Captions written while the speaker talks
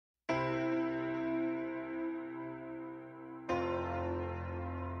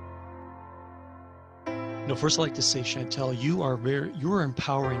First I'd like to say, Chantelle, you are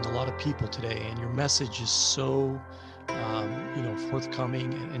empowering a lot of people today, and your message is so,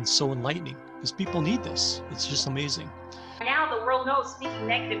 forthcoming and so enlightening, because people need this. It's just amazing. Now the world knows speaking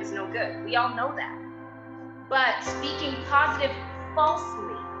negative is no good. We all know that. But speaking positive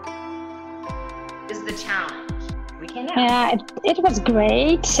falsely is the challenge. We cannot. Yeah, it was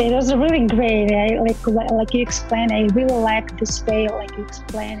great. It was really great. Like you explained, I really like this way, like you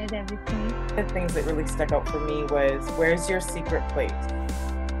explained it, everything. The things that really stuck out for me was, where's your secret place?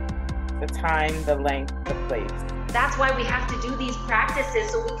 The time, the length, the place. That's why we have to do these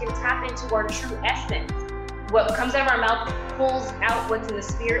practices, so we can tap into our true essence. What comes out of our mouth pulls out what's in the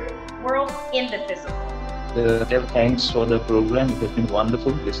spirit world in the physical. Thanks for the program. It has been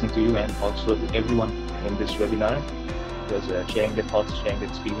wonderful listening to you, and also to everyone in this webinar, because sharing their thoughts, sharing their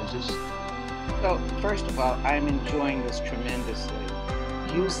experiences. So first of all, I'm enjoying this tremendously.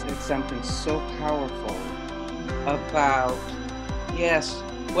 You said something so powerful about, yes,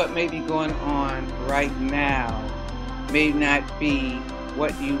 what may be going on right now may not be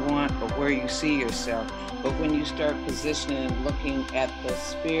what you want or where you see yourself, but when you start positioning and looking at the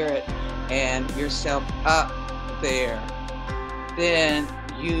spirit and yourself up there, then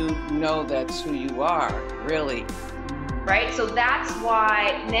you know that's who you are, really. Right? So that's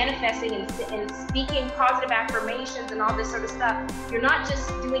why manifesting and speaking positive affirmations and all this sort of stuff, you're not just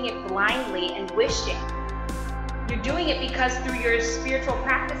doing it blindly and wishing. You're doing it because through your spiritual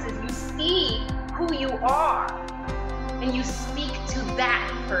practices, you see who you are and you speak to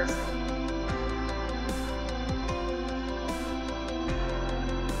that person.